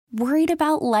Worried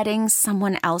about letting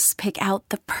someone else pick out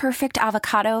the perfect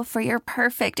avocado for your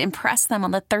perfect impress them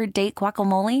on the third date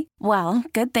guacamole? Well,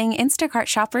 good thing Instacart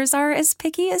shoppers are as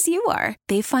picky as you are.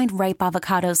 They find ripe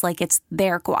avocados like it's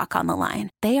their guac on the line.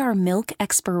 They are milk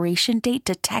expiration date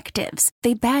detectives.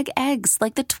 They bag eggs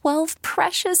like the 12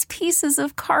 precious pieces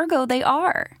of cargo they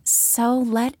are. So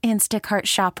let Instacart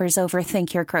shoppers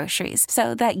overthink your groceries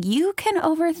so that you can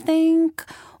overthink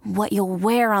what you'll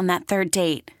wear on that third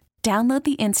date. Download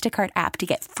the Instacart app to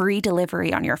get free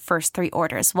delivery on your first 3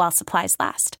 orders while supplies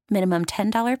last. Minimum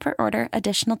 $10 per order.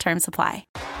 Additional terms apply.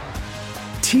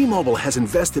 T-Mobile has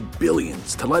invested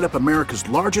billions to light up America's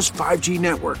largest 5G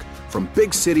network, from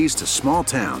big cities to small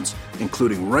towns,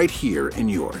 including right here in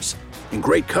yours. And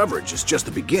great coverage is just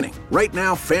the beginning. Right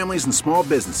now, families and small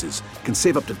businesses can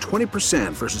save up to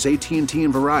 20% versus AT&T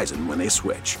and Verizon when they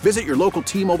switch. Visit your local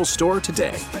T-Mobile store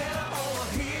today.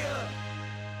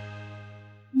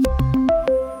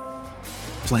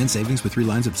 Plan savings with 3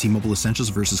 lines of T-Mobile Essentials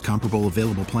versus comparable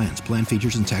available plans. Plan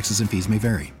features and taxes and fees may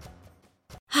vary.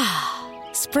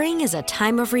 Spring is a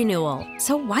time of renewal,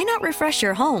 so why not refresh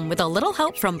your home with a little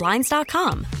help from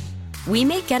Blinds.com? We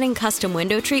make getting custom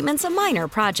window treatments a minor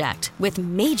project with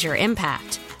major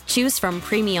impact. Choose from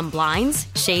premium blinds,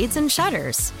 shades, and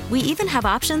shutters. We even have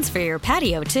options for your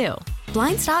patio, too.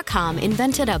 Blinds.com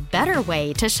invented a better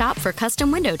way to shop for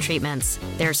custom window treatments.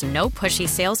 There's no pushy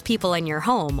salespeople in your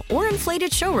home or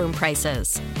inflated showroom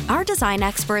prices. Our design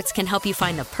experts can help you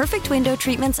find the perfect window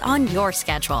treatments on your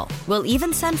schedule. We'll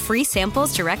even send free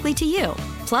samples directly to you.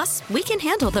 Plus, we can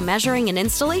handle the measuring and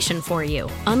installation for you.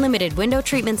 Unlimited window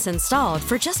treatments installed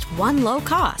for just one low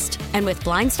cost. And with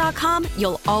Blinds.com,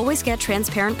 you'll always get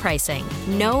transparent pricing.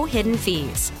 No hidden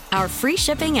fees. Our free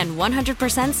shipping and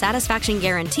 100% satisfaction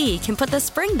guarantee can put the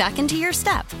spring back into your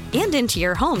step and into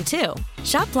your home, too.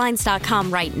 Shop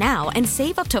Blinds.com right now and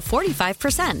save up to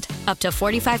 45%. Up to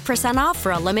 45% off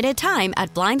for a limited time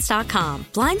at Blinds.com.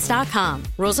 Blinds.com.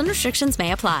 Rules and restrictions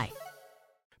may apply.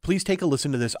 Please take a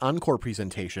listen to this encore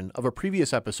presentation of a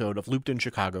previous episode of Looped in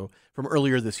Chicago from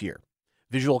earlier this year.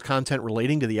 Visual content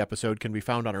relating to the episode can be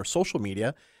found on our social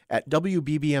media at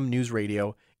WBBM News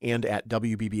Radio and at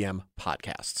WBBM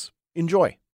Podcasts.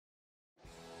 Enjoy.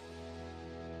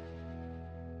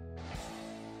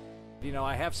 You know,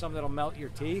 I have some that'll melt your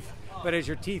teeth, but as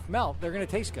your teeth melt, they're going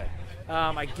to taste good.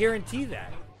 I guarantee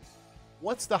that.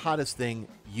 What's the hottest thing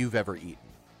you've ever eaten?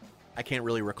 I can't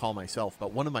really recall myself,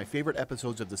 but one of my favorite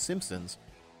episodes of The Simpsons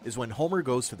is when Homer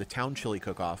goes to the town chili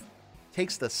cook-off,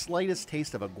 takes the slightest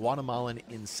taste of a Guatemalan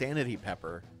insanity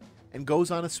pepper, and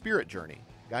goes on a spirit journey,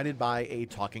 guided by a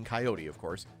talking coyote, of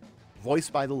course,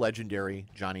 voiced by the legendary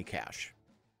Johnny Cash.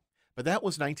 But that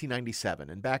was 1997,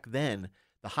 and back then,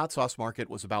 the hot sauce market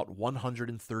was about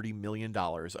 $130 million,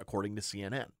 according to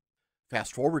CNN.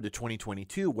 Fast forward to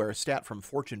 2022, where a stat from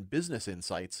Fortune Business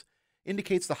Insights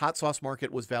indicates the hot sauce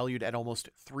market was valued at almost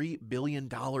 $3 billion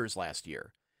last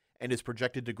year, and is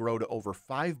projected to grow to over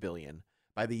 $5 billion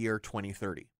by the year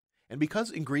 2030. And because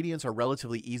ingredients are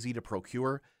relatively easy to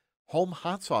procure, home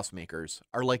hot sauce makers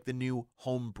are like the new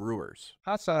home brewers.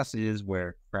 Hot sauce is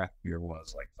where craft beer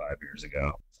was like 5 years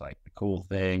ago. It's like the cool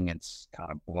thing. It's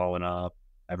kind of blowing up.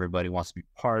 Everybody wants to be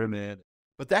part of it.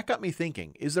 But that got me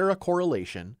thinking, is there a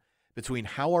correlation between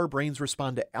how our brains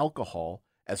respond to alcohol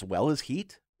as well as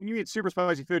heat? When you eat super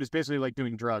spicy food, it's basically like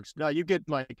doing drugs. You get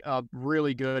like a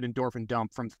really good endorphin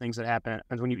dump from things that happen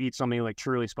when you eat something like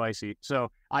truly spicy. So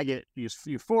I get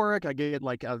euphoric. I get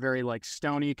like a very like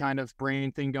stony kind of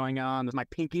brain thing going on. My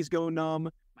pinkies go numb.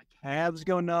 My calves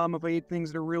go numb if I eat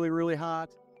things that are really, really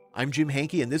hot. I'm Jim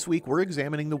Hankey, and this week we're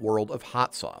examining the world of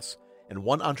hot sauce and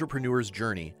one entrepreneur's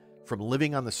journey from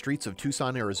living on the streets of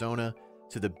Tucson, Arizona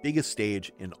to the biggest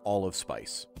stage in all of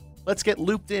spice. Let's get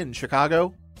looped in,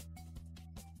 Chicago.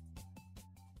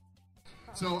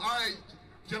 So, all right,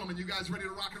 gentlemen, you guys ready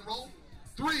to rock and roll?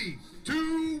 3,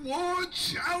 2, 1,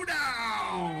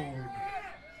 showdown!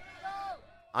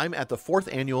 I'm at the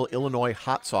 4th annual Illinois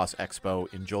Hot Sauce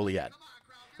Expo in Joliet.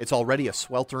 It's already a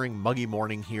sweltering, muggy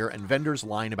morning here, and vendors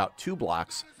line about 2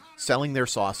 blocks, selling their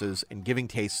sauces and giving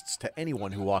tastes to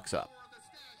anyone who walks up.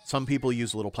 Some people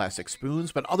use little plastic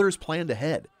spoons, but others planned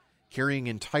ahead, carrying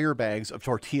entire bags of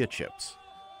tortilla chips.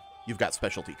 You've got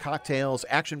specialty cocktails,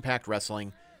 action-packed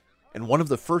wrestling, and one of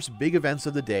the first big events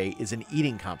of the day is an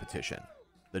eating competition,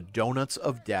 the Donuts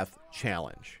of Death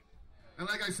Challenge. And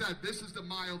like I said, this is the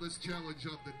mildest challenge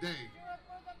of the day.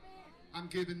 I'm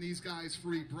giving these guys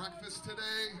free breakfast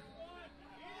today.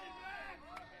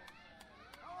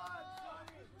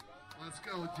 Let's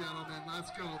go, gentlemen, let's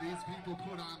go. These people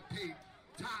put on paid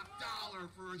top dollar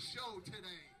for a show today.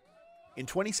 In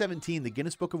 2017, the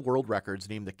Guinness Book of World Records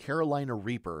named the Carolina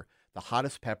Reaper the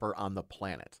hottest pepper on the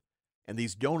planet. And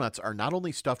these donuts are not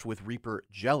only stuffed with Reaper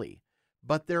jelly,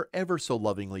 but they're ever so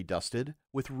lovingly dusted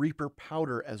with Reaper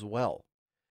powder as well.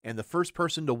 And the first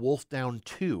person to wolf down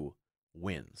 2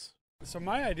 wins. So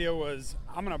my idea was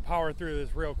I'm going to power through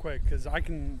this real quick because I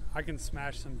can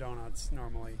smash some donuts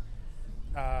normally.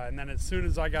 And then as soon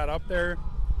as I got up there,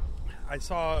 I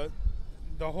saw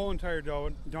the whole entire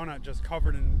donut just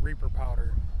covered in Reaper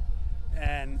powder.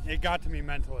 And it got to me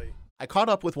mentally. I caught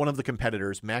up with one of the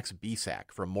competitors, Max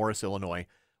Bisak from Morris, Illinois,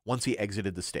 once he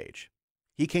exited the stage.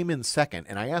 He came in second,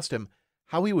 and I asked him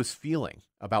how he was feeling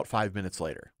about 5 minutes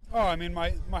later. Oh, I mean,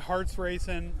 my heart's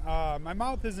racing. My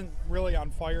mouth isn't really on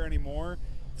fire anymore.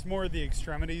 It's more the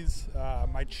extremities.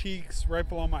 My cheeks, right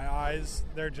below my eyes,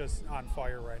 they're just on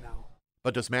fire right now.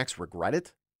 But does Max regret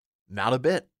it? Not a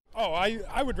bit. Oh,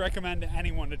 I would recommend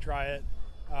anyone to try it.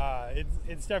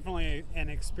 It's definitely an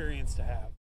experience to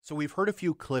have. So we've heard a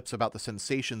few clips about the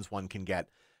sensations one can get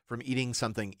from eating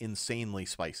something insanely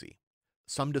spicy.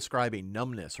 Some describe a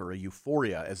numbness or a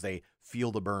euphoria as they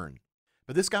feel the burn.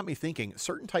 But this got me thinking,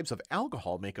 certain types of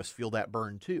alcohol make us feel that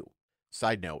burn too.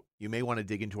 Side note, you may want to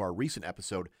dig into our recent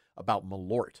episode about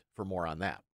Malort for more on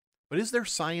that. But is there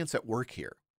science at work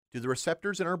here? Do the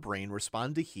receptors in our brain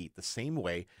respond to heat the same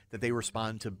way that they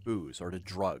respond to booze or to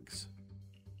drugs?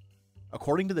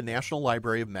 According to the National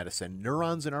Library of Medicine,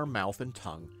 neurons in our mouth and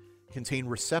tongue contain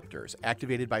receptors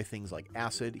activated by things like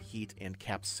acid, heat, and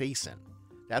capsaicin.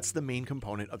 That's the main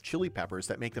component of chili peppers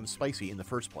that make them spicy in the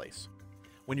first place.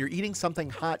 When you're eating something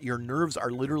hot, your nerves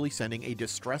are literally sending a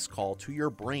distress call to your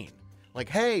brain, like,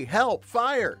 hey, help,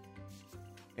 fire!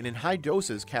 And in high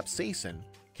doses, capsaicin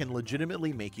can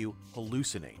legitimately make you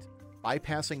hallucinate,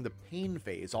 bypassing the pain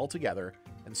phase altogether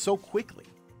and so quickly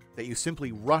that you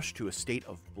simply rush to a state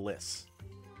of bliss.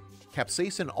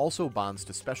 Capsaicin also bonds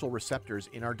to special receptors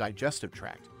in our digestive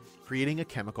tract, creating a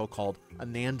chemical called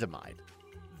anandamide.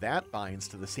 That binds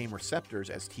to the same receptors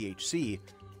as THC,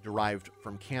 derived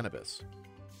from cannabis.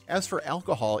 As for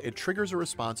alcohol, it triggers a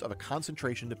response of a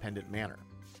concentration-dependent manner.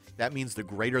 That means the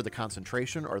greater the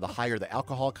concentration or the higher the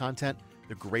alcohol content,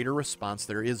 the greater response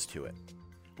there is to it.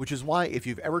 Which is why if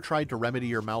you've ever tried to remedy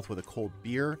your mouth with a cold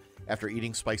beer after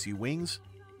eating spicy wings,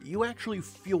 you actually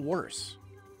feel worse.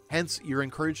 Hence, you're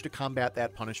encouraged to combat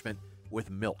that punishment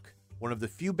with milk, one of the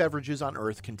few beverages on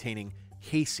Earth containing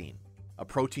casein, a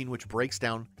protein which breaks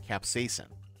down capsaicin.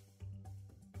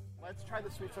 Let's try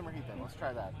the sweet summer heat then. Let's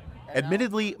try that.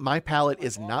 Admittedly, my palate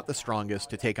is not the strongest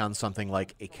to take on something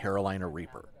like a Carolina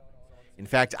Reaper. In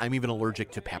fact, I'm even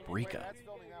allergic to paprika.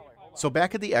 So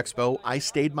back at the expo, I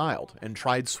stayed mild and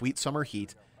tried sweet summer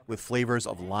heat with flavors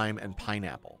of lime and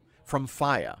pineapple from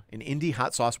Faya, an indie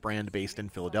hot sauce brand based in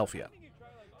Philadelphia.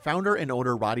 Founder and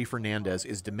owner Roddy Fernandez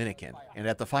is Dominican, and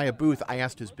at the Faya booth, I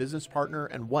asked his business partner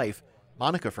and wife,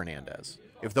 Monica Fernandez,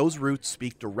 if those roots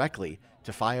speak directly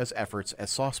to Faya's efforts as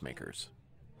sauce makers.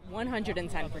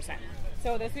 110%.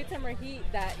 So the sweet summer heat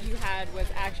that you had was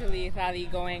actually Thali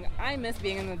going, I miss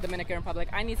being in the Dominican Republic.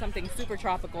 I need something super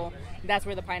tropical. That's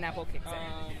where the pineapple kicks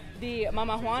in. The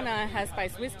Mama Juana has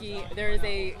spiced whiskey. There is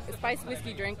a spiced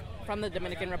whiskey drink from the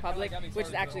Dominican Republic, which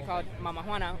is actually called Mama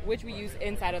Juana, which we use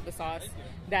inside of the sauce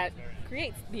that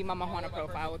creates the Mama Juana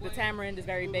profile. The tamarind is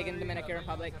very big in the Dominican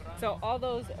Republic. So all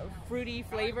those fruity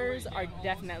flavors are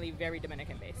definitely very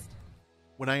Dominican-based.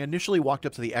 When I initially walked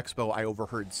up to the expo, I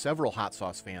overheard several hot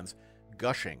sauce fans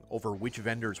gushing over which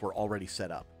vendors were already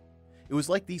set up. It was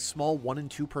like these small 1- and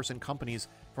 2-person companies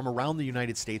from around the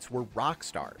United States were rock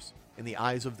stars in the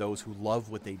eyes of those who love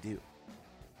what they do.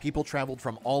 People traveled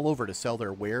from all over to sell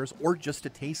their wares or just to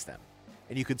taste them,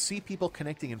 and you could see people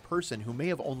connecting in person who may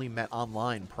have only met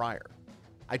online prior.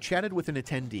 I chatted with an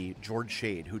attendee, George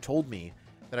Shade, who told me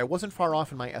that I wasn't far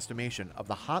off in my estimation of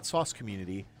the hot sauce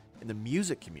community and the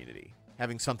music community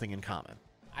having something in common.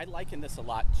 I liken this a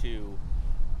lot to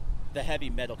the heavy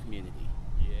metal community.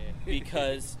 Yeah.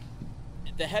 Because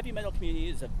the heavy metal community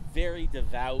is a very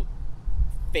devout,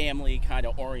 family kind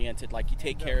of oriented, like you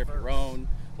take care of your own,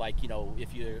 like, you know,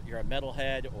 if you're a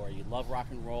metalhead or you love rock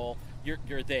and roll,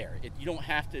 you're there. You don't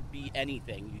have to be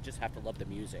anything, you just have to love the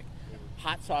music.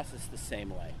 Hot sauce is the same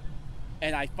way.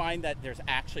 And I find that there's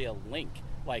actually a link.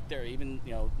 Like there are even,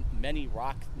 you know, many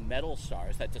rock metal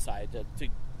stars that decided to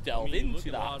delve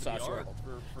into the hot sauce world.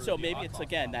 So maybe it's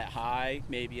again that high,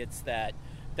 maybe it's that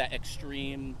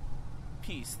extreme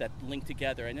piece that linked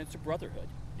together, and it's a brotherhood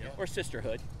or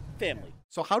sisterhood, family.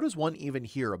 So how does one even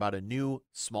hear about a new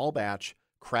small batch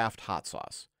craft hot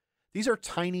sauce? These are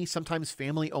tiny, sometimes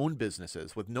family-owned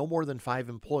businesses with no more than 5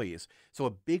 employees, so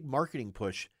a big marketing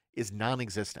push is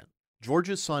non-existent.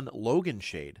 George's son, Logan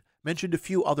Shade, mentioned a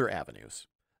few other avenues: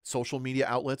 social media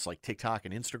outlets like TikTok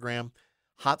and Instagram,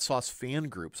 hot sauce fan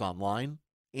groups online,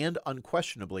 and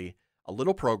unquestionably, a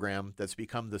little program that's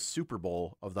become the Super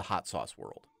Bowl of the hot sauce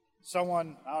world.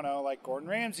 Someone, I don't know, like Gordon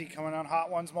Ramsay coming on Hot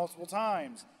Ones multiple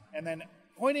times, and then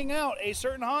pointing out a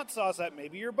certain hot sauce that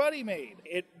maybe your buddy made.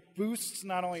 It boosts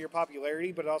not only your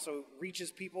popularity, but it also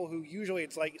reaches people who usually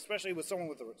it's like, especially with someone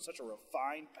with such a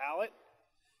refined palate,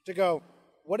 to go,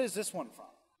 what is this one from?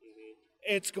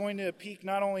 It's going to pique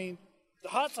not only the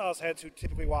hot sauce heads who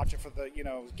typically watch it for the,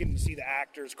 getting to see the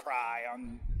actors cry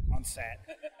on set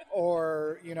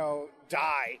or,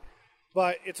 die,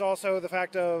 but it's also the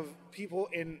fact of people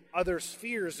in other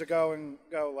spheres to go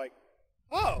like,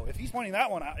 oh, if he's pointing that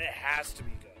one out, it has to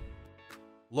be good.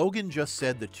 Logan just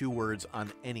said the two words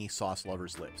on any sauce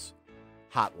lover's lips: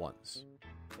 Hot Ones.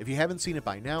 If you haven't seen it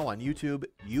by now on YouTube,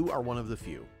 you are one of the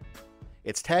few.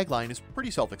 Its tagline is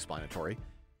pretty self-explanatory.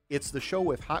 It's the show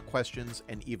with hot questions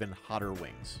and even hotter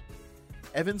wings.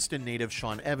 Evanston native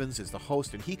Sean Evans is the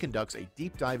host, and he conducts a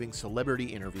deep-diving celebrity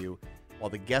interview while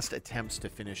the guest attempts to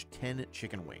finish 10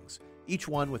 chicken wings, each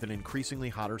one with an increasingly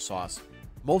hotter sauce,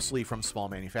 mostly from small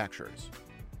manufacturers.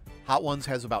 Hot Ones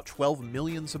has about 12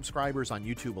 million subscribers on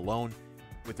YouTube alone,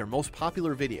 with their most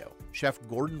popular video, Chef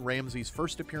Gordon Ramsay's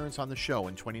first appearance on the show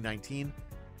in 2019,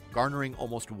 garnering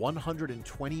almost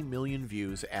 120 million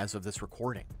views as of this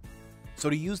recording. So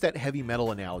to use that heavy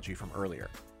metal analogy from earlier,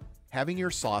 having your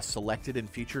sauce selected and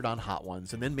featured on Hot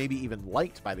Ones and then maybe even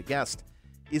liked by the guest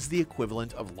is the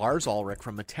equivalent of Lars Ulrich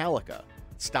from Metallica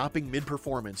stopping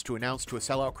mid-performance to announce to a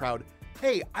sellout crowd,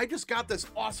 "Hey, I just got this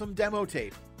awesome demo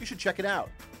tape. You should check it out."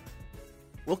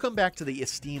 We'll come back to the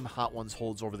esteem Hot Ones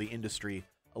holds over the industry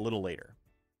a little later.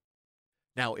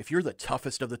 Now, if you're the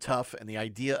toughest of the tough and the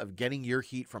idea of getting your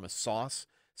heat from a sauce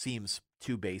seems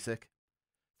too basic,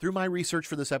 through my research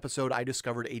for this episode, I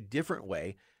discovered a different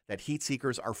way that heat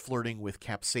seekers are flirting with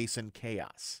capsaicin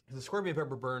chaos. The scorpion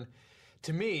pepper burn,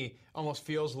 to me, almost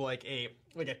feels like a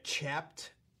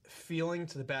chapped feeling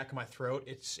to the back of my throat.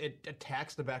 It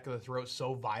attacks the back of the throat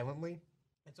so violently.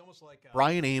 It's almost like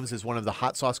Brian Ames is one of the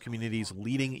hot sauce community's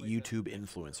leading YouTube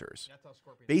influencers.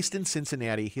 Based in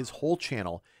Cincinnati, his whole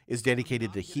channel is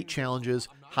dedicated to heat challenges,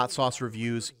 hot sauce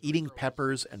reviews, eating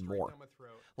peppers, and more.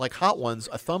 Like Hot Ones,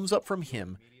 a thumbs up from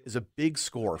him is a big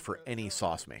score for any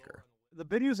sauce maker. The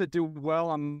videos that do well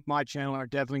on my channel are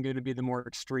definitely going to be the more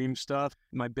extreme stuff.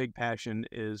 My big passion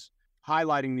is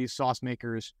highlighting these sauce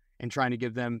makers and trying to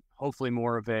give them hopefully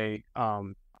more of a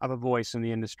voice in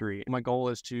the industry. My goal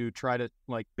is to try to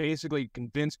basically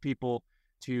convince people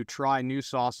to try new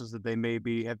sauces that they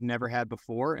maybe have never had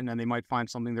before, and then they might find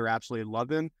something they're absolutely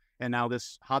loving. And now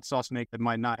this hot sauce maker that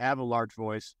might not have a large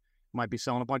voice might be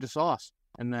selling a bunch of sauce.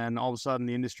 And then all of a sudden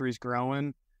the industry's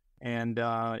growing and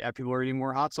people are eating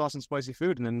more hot sauce and spicy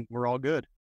food, and then we're all good.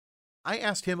 I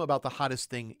asked him about the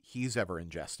hottest thing he's ever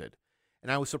ingested,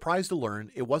 and I was surprised to learn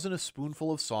it wasn't a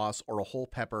spoonful of sauce or a whole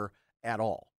pepper at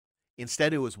all.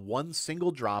 Instead, it was one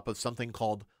single drop of something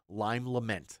called Lime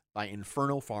Lament by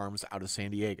Inferno Farms out of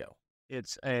San Diego.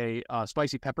 It's a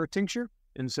spicy pepper tincture.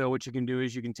 And so what you can do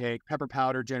is you can take pepper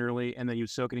powder generally, and then you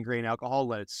soak it in grain alcohol,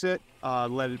 let it sit,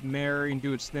 let it marry and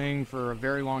do its thing for a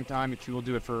very long time. If you will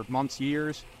do it for months,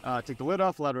 years, take the lid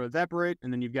off, let it evaporate,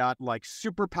 and then you've got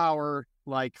superpower,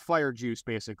 fire juice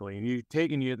basically. And you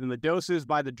take and the doses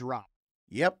by the drop.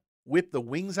 Yep. Whip the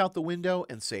wings out the window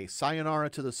and say sayonara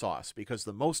to the sauce, because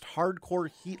the most hardcore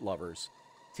heat lovers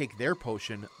take their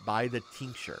potion by the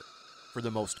tincture for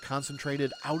the most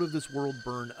concentrated, out-of-this-world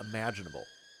burn imaginable.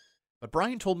 But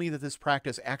Brian told me that this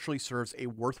practice actually serves a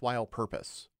worthwhile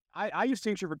purpose. I use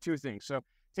tincture for two things. So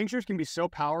tinctures can be so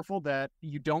powerful that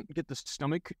you don't get the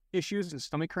stomach issues and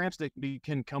stomach cramps that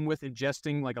can come with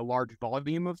ingesting a large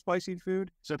volume of spicy food.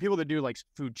 So people that do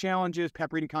food challenges,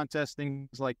 pepper eating contests,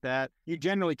 things like that, you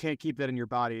generally can't keep that in your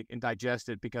body and digest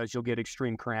it because you'll get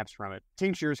extreme cramps from it.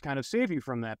 Tinctures kind of save you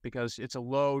from that because it's a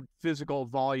low physical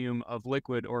volume of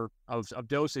liquid or of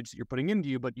dosage that you're putting into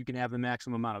you, but you can have the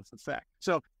maximum amount of effect.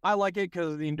 So I like it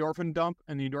because of the endorphin dump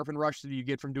and the endorphin rush that you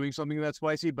get from doing something that's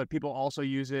spicy, but people also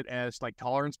use it as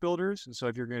tolerance builders. And so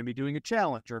if you're going to be doing a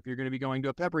challenge or if you're going to be going to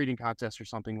a pepper eating contest or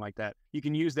something like that, you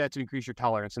can use that to increase your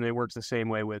tolerance. And it works the same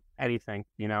way with anything,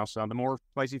 So the more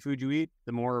spicy food you eat,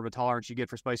 the more of a tolerance you get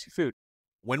for spicy food.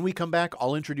 When we come back,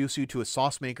 I'll introduce you to a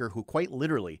sauce maker who quite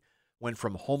literally went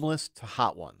from homeless to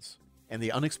Hot Ones and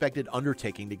the unexpected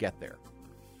undertaking to get there.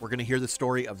 We're going to hear the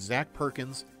story of Zach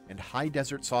Perkins and High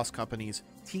Desert Sauce Company's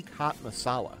Teak Hot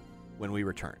Masala when we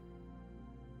return.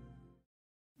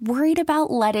 Worried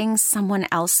about letting someone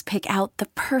else pick out the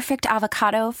perfect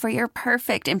avocado for your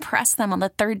perfect impress them on the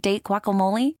third date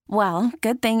guacamole? Well,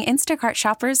 good thing Instacart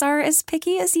shoppers are as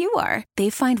picky as you are.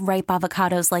 They find ripe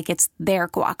avocados like it's their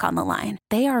guac on the line.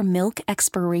 They are milk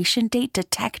expiration date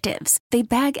detectives. They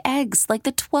bag eggs like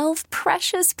the 12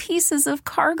 precious pieces of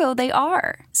cargo they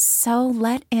are. So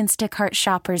let Instacart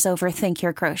shoppers overthink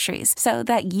your groceries so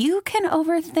that you can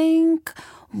overthink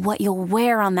what you'll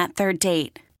wear on that third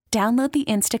date. Download the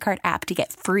Instacart app to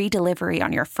get free delivery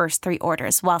on your first 3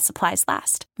 orders while supplies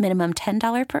last. Minimum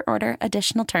 $10 per order.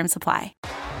 Additional terms apply.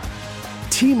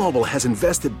 T-Mobile has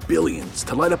invested billions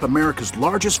to light up America's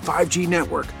largest 5G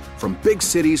network, from big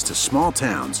cities to small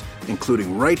towns,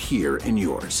 including right here in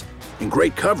yours. And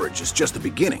great coverage is just the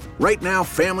beginning. Right now,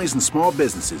 families and small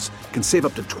businesses can save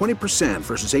up to 20%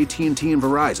 versus AT&T and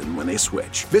Verizon when they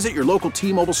switch. Visit your local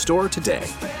T-Mobile store today.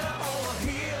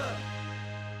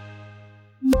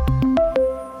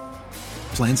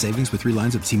 Plan savings with 3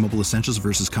 lines of T-Mobile Essentials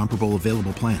versus comparable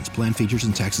available plans. Plan features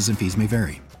and taxes and fees may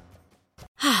vary.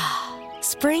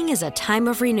 Spring is a time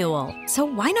of renewal, so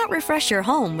why not refresh your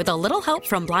home with a little help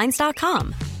from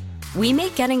Blinds.com? We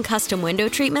make getting custom window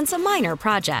treatments a minor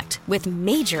project with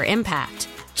major impact.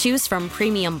 Choose from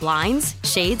premium blinds,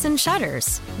 shades, and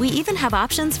shutters. We even have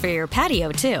options for your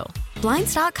patio, too.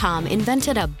 Blinds.com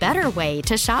invented a better way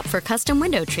to shop for custom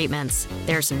window treatments.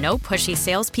 There's no pushy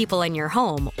salespeople in your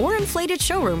home or inflated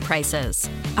showroom prices.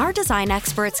 Our design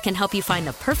experts can help you find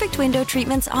the perfect window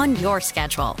treatments on your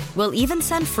schedule. We'll even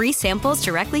send free samples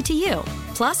directly to you.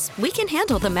 Plus, we can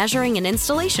handle the measuring and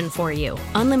installation for you.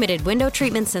 Unlimited window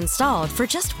treatments installed for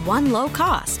just one low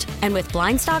cost. And with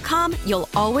Blinds.com, you'll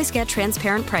always get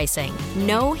transparent pricing.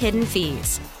 No hidden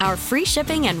fees. Our free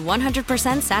shipping and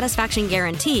 100% satisfaction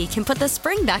guarantee can put the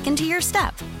spring back into your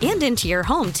step and into your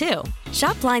home, too.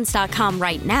 Shop Blinds.com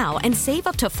right now and save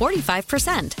up to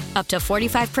 45%. Up to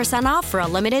 45% off for a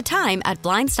limited time at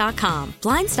Blinds.com.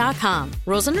 Blinds.com.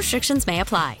 Rules and restrictions may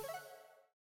apply.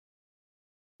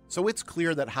 So it's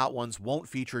clear that Hot Ones won't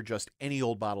feature just any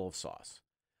old bottle of sauce.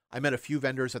 I met a few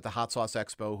vendors at the Hot Sauce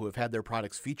Expo who have had their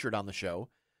products featured on the show,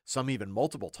 some even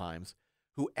multiple times,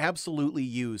 who absolutely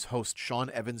use host Sean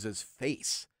Evans's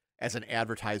face as an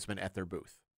advertisement at their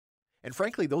booth. And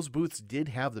frankly, those booths did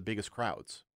have the biggest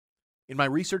crowds. In my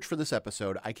research for this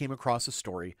episode, I came across a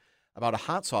story about a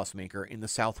hot sauce maker in the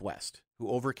Southwest who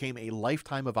overcame a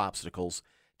lifetime of obstacles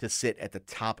to sit at the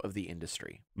top of the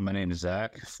industry. My name is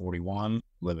Zach, 41,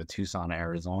 live in Tucson,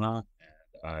 Arizona,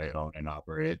 and I own and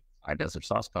operate High Desert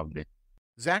Sauce Company.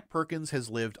 Zach Perkins has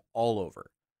lived all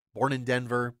over. Born in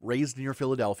Denver, raised near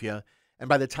Philadelphia, and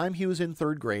by the time he was in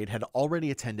 3rd grade, had already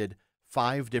attended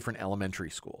 5 different elementary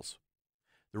schools.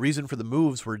 The reason for the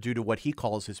moves were due to what he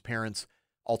calls his parents'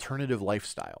 alternative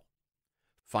lifestyle.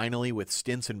 Finally, with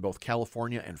stints in both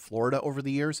California and Florida over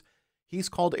the years, he's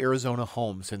called Arizona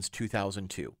home since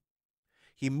 2002.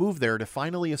 He moved there to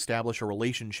finally establish a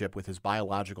relationship with his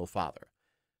biological father,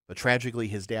 but tragically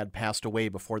his dad passed away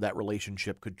before that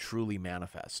relationship could truly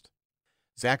manifest.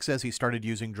 Zach says he started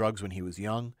using drugs when he was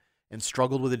young and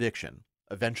struggled with addiction,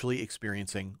 eventually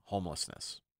experiencing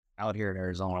homelessness. Out here in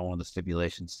Arizona, one of the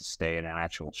stipulations to stay in an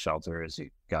actual shelter is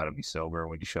you got to be sober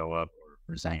when you show up or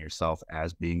present yourself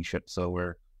as being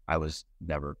sober. I was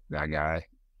never that guy.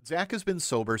 Zach has been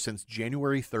sober since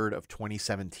January 3rd of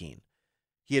 2017.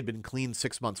 He had been clean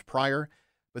 6 months prior,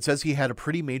 but says he had a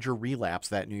pretty major relapse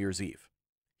that New Year's Eve.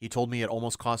 He told me it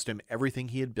almost cost him everything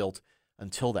he had built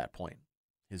until that point.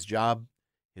 His job,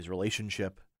 his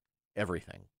relationship,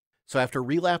 everything. So after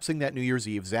relapsing that New Year's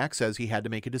Eve, Zach says he had to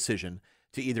make a decision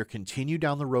to either continue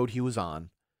down the road he was on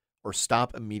or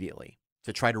stop immediately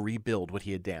to try to rebuild what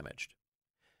he had damaged.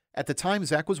 At the time,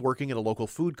 Zach was working at a local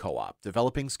food co-op,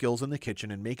 developing skills in the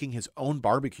kitchen and making his own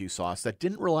barbecue sauce that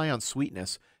didn't rely on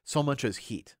sweetness so much as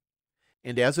heat.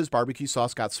 And as his barbecue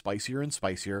sauce got spicier and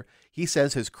spicier, he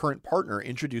says his current partner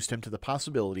introduced him to the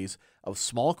possibilities of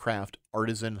small craft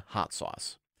artisan hot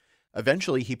sauce.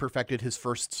 Eventually, he perfected his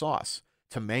first sauce,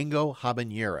 Mango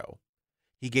Habanero.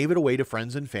 He gave it away to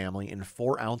friends and family in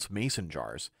 4-ounce mason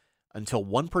jars until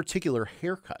one particular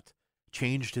haircut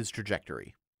changed his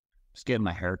trajectory. Just getting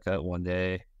my haircut one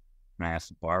day, and I asked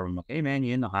the barber, I'm like, hey man,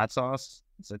 you into hot sauce?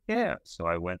 He said, yeah. So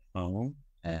I went home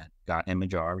and got him a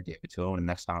jar, gave it to him, and the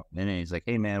next time in, he's like,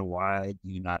 hey man, why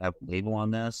do you not have a label on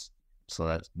this?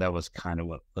 So that was kind of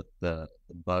what put the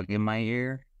bug in my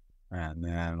ear. And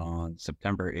then on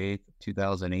September 8th,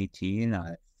 2018,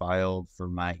 I filed for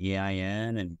my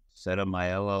EIN and set up my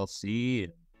LLC,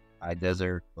 and High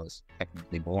Desert was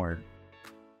technically born.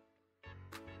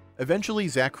 Eventually,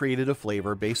 Zach created a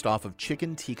flavor based off of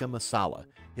chicken tikka masala,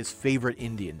 his favorite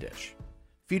Indian dish.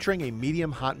 Featuring a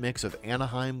medium hot mix of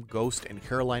Anaheim, Ghost, and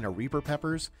Carolina Reaper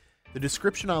peppers, the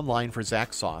description online for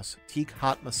Zach's sauce, Teak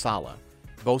Hot Masala,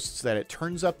 boasts that it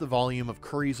turns up the volume of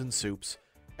curries and soups,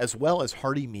 as well as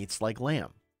hearty meats like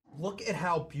lamb. Look at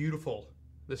how beautiful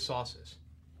this sauce is.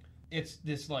 It's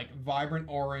this like vibrant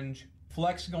orange,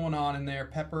 flecks going on in there,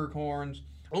 peppercorns.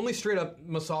 Only straight up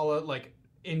masala, like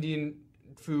Indian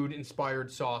food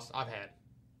inspired sauce I've had.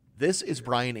 This is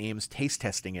Brian Ames taste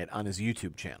testing it on his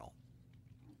YouTube channel.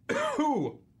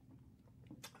 Ooh,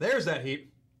 there's that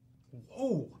heat.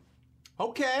 Whoa.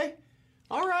 Okay.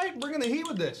 All right, bringing the heat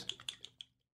with this.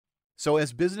 So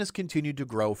as business continued to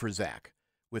grow for Zach,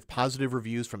 with positive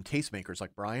reviews from tastemakers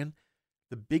like Brian,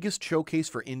 the biggest showcase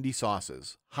for indie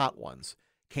sauces, Hot Ones,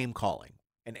 came calling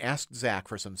and asked Zach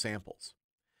for some samples.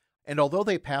 And although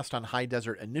they passed on High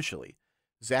Desert initially,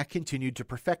 Zach continued to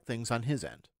perfect things on his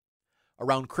end.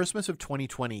 Around Christmas of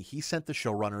 2020, he sent the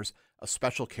showrunners a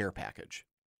special care package.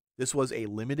 This was a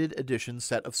limited edition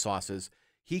set of sauces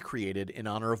he created in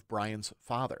honor of Brian's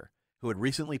father, who had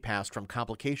recently passed from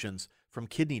complications from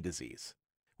kidney disease,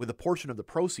 with a portion of the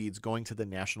proceeds going to the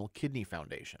National Kidney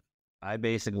Foundation. I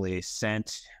basically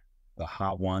sent the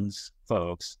Hot Ones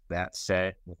folks that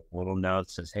set with a little note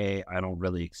that says, hey, I don't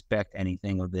really expect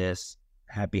anything of this.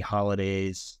 Happy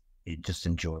holidays. You just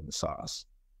enjoy the sauce.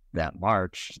 That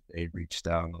March, they reached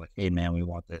out and were like, hey, man, we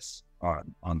want this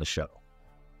on the show.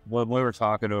 When we were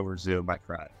talking over Zoom, I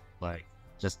cried. Like,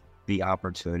 just the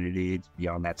opportunity to be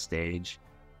on that stage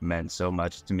meant so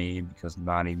much to me because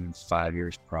not even 5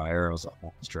 years prior, I was a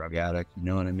homeless drug addict. You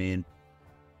know what I mean?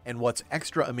 And what's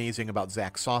extra amazing about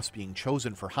Zach's sauce being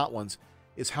chosen for Hot Ones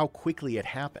is how quickly it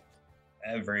happened.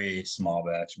 Every small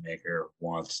batch maker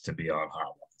wants to be on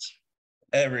Hot Ones.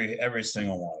 Every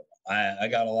single one of them. I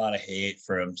got a lot of hate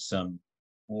from some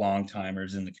long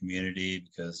timers in the community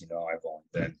because, you know, I've only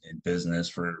been in business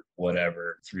for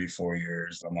whatever, 3-4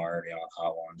 years. I'm already on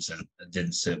Hot Ones and it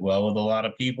didn't sit well with a lot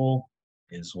of people.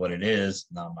 Is what it is,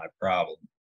 not my problem.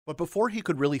 But before he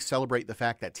could really celebrate the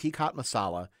fact that Teak Hot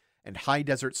Masala and High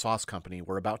Desert Sauce Company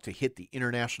were about to hit the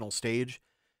international stage,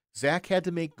 Zach had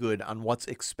to make good on what's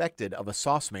expected of a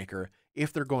sauce maker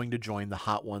if they're going to join the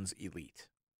Hot Ones elite.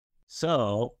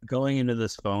 So going into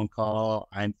this phone call,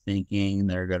 I'm thinking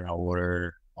they're going to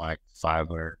order like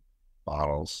 500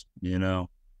 bottles, you know,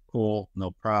 cool,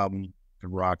 no problem.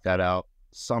 Could rock that out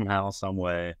somehow, some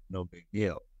way, no big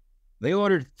deal. They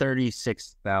ordered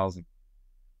 36,000.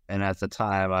 And at the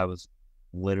time, I was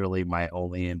literally my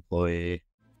only employee.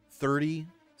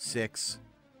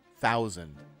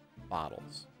 36,000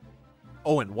 bottles.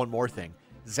 Oh, and one more thing.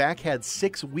 Zach had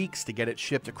 6 weeks to get it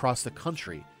shipped across the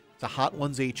country to Hot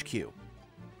Ones HQ.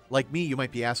 Like me, you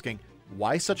might be asking,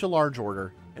 why such a large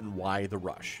order and why the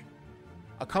rush?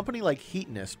 A company like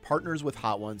Heatonist partners with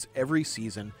Hot Ones every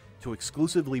season to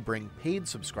exclusively bring paid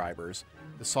subscribers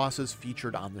the sauces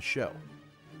featured on the show.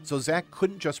 So Zach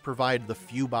couldn't just provide the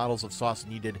few bottles of sauce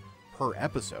needed per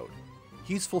episode.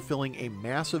 He's fulfilling a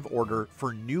massive order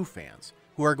for new fans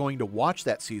who are going to watch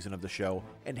that season of the show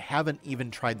and haven't even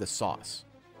tried the sauce.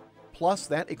 Plus,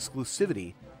 that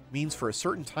exclusivity means for a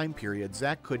certain time period,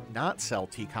 Zach could not sell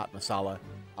Teak Hot Masala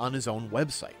on his own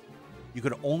website. You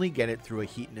could only get it through a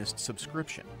Heatonist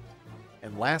subscription.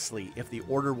 And lastly, if the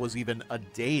order was even a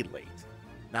day late,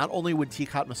 not only would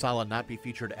Teak Hot Masala not be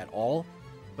featured at all,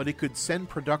 but it could send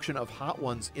production of Hot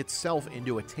Ones itself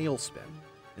into a tailspin.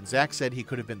 And Zach said he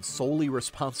could have been solely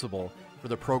responsible for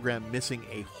the program missing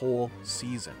a whole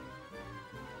season.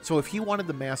 So if he wanted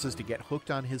the masses to get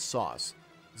hooked on his sauce,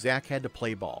 Zach had to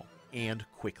play ball, and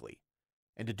quickly.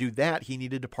 And to do that, he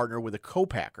needed to partner with a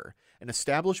co-packer, an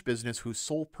established business whose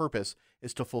sole purpose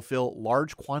is to fulfill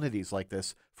large quantities like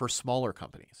this for smaller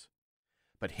companies.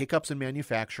 But hiccups in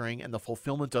manufacturing and the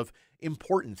fulfillment of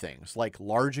important things like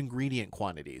large ingredient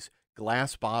quantities,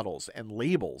 glass bottles, and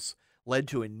labels led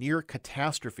to a near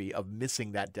catastrophe of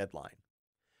missing that deadline.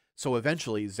 So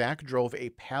eventually, Zach drove a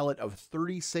pallet of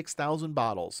 36,000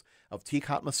 bottles of Teak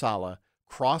Hot Masala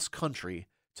cross-country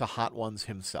to Hot Ones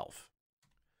himself.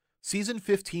 Season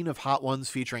 15 of Hot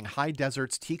Ones featuring High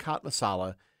Desert's Teak Hot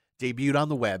Masala debuted on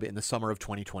the web in the summer of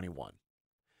 2021.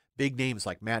 Big names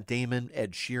like Matt Damon,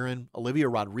 Ed Sheeran, Olivia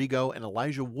Rodrigo, and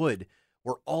Elijah Wood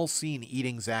were all seen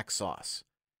eating Zach's sauce.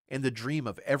 And the dream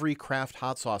of every craft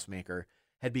hot sauce maker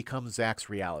had become Zach's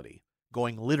reality,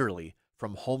 going literally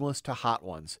from homeless to Hot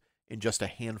Ones in just a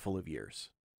handful of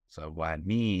years. So by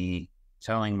me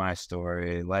telling my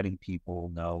story, letting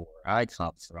people know where I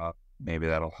come from, maybe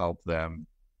that'll help them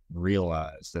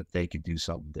realize that they could do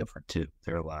something different too with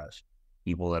their lives.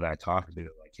 People that I talk to,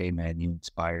 like, hey man, you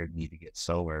inspired me to get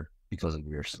sober because of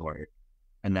your story.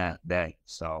 And that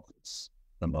itself is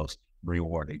the most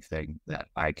rewarding thing that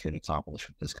I could accomplish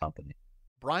with this company.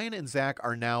 Brian and Zach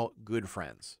are now good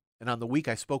friends. And on the week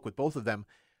I spoke with both of them,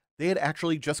 they had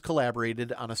actually just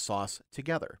collaborated on a sauce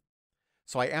together.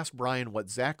 So I asked Brian what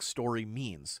Zach's story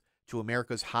means to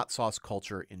America's hot sauce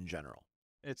culture in general.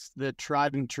 It's the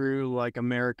tried and true, like,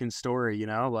 American story, you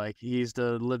know? Like, he's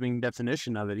the living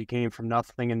definition of it. He came from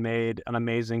nothing and made an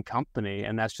amazing company,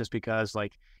 and that's just because,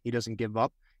 like, he doesn't give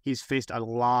up. He's faced a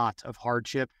lot of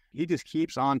hardship. He just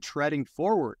keeps on treading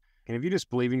forward. And if you just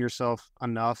believe in yourself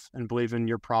enough and believe in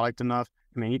your product enough,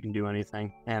 I mean, you can do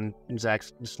anything. And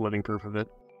Zach's just living proof of it.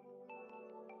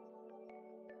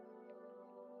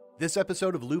 This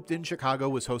episode of Looped in Chicago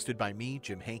was hosted by me,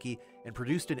 Jim Hankey, and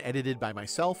produced and edited by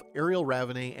myself, Ariel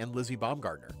Ravenay, and Lizzie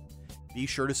Baumgartner. Be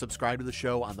sure to subscribe to the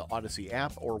show on the Odyssey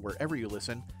app or wherever you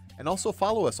listen, and also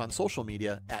follow us on social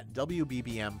media at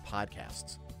WBBM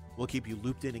Podcasts. We'll keep you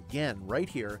looped in again right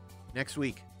here next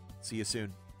week. See you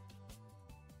soon.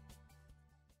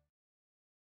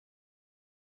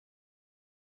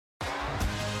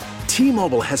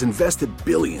 T-Mobile has invested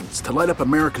billions to light up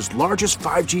America's largest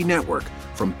 5G network,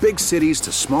 from big cities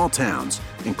to small towns,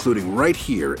 including right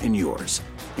here in yours.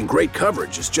 And great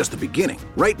coverage is just the beginning.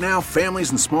 Right now, families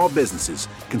and small businesses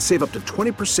can save up to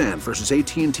 20% versus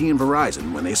AT&T and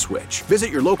Verizon when they switch.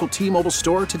 Visit your local T-Mobile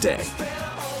store today.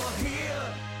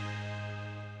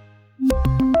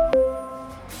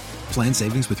 Plan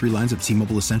savings with 3 lines of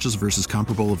T-Mobile Essentials versus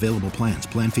comparable available plans.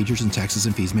 Plan features and taxes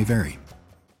and fees may vary.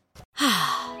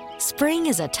 Spring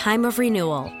is a time of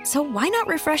renewal, so why not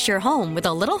refresh your home with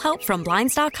a little help from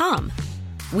Blinds.com?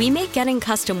 We make getting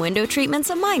custom window treatments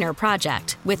a minor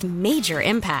project with major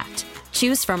impact.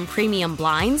 Choose from premium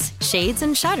blinds, shades,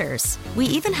 and shutters. We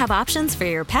even have options for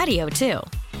your patio, too.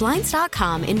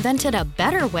 Blinds.com invented a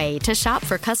better way to shop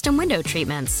for custom window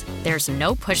treatments. There's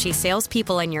no pushy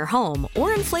salespeople in your home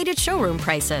or inflated showroom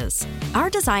prices.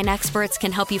 Our design experts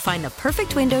can help you find the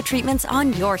perfect window treatments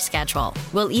on your schedule.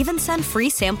 We'll even send free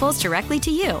samples directly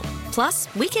to you.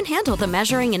 Plus, we can handle the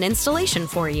measuring and installation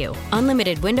for you.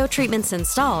 Unlimited window treatments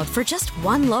installed for just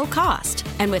one low cost.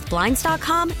 And with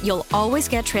Blinds.com, you'll always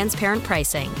get transparent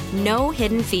pricing. No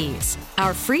hidden fees.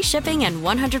 Our free shipping and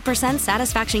 100%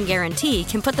 satisfaction guarantee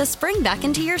can put the spring back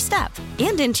into your step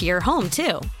and into your home,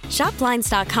 too. Shop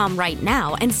Blinds.com right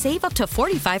now and save up to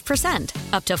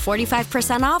 45%. Up to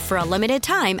 45% off for a limited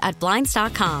time at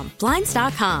Blinds.com.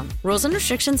 Blinds.com. Rules and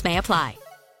restrictions may apply.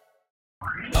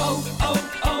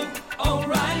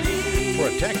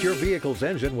 Protect your vehicle's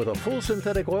engine with a full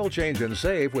synthetic oil change and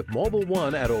save with Mobile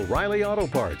One at O'Reilly Auto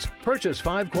Parts. Purchase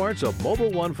 5 quarts of Mobile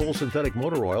One full synthetic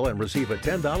motor oil and receive a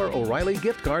 $10 O'Reilly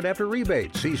gift card after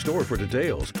rebate. See store for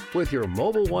details. With your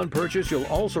Mobile One purchase, you'll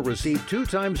also receive 2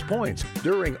 times points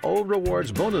during O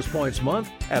Rewards Bonus Points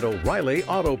Month at O'Reilly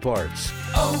Auto Parts.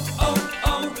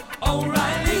 O'Reilly.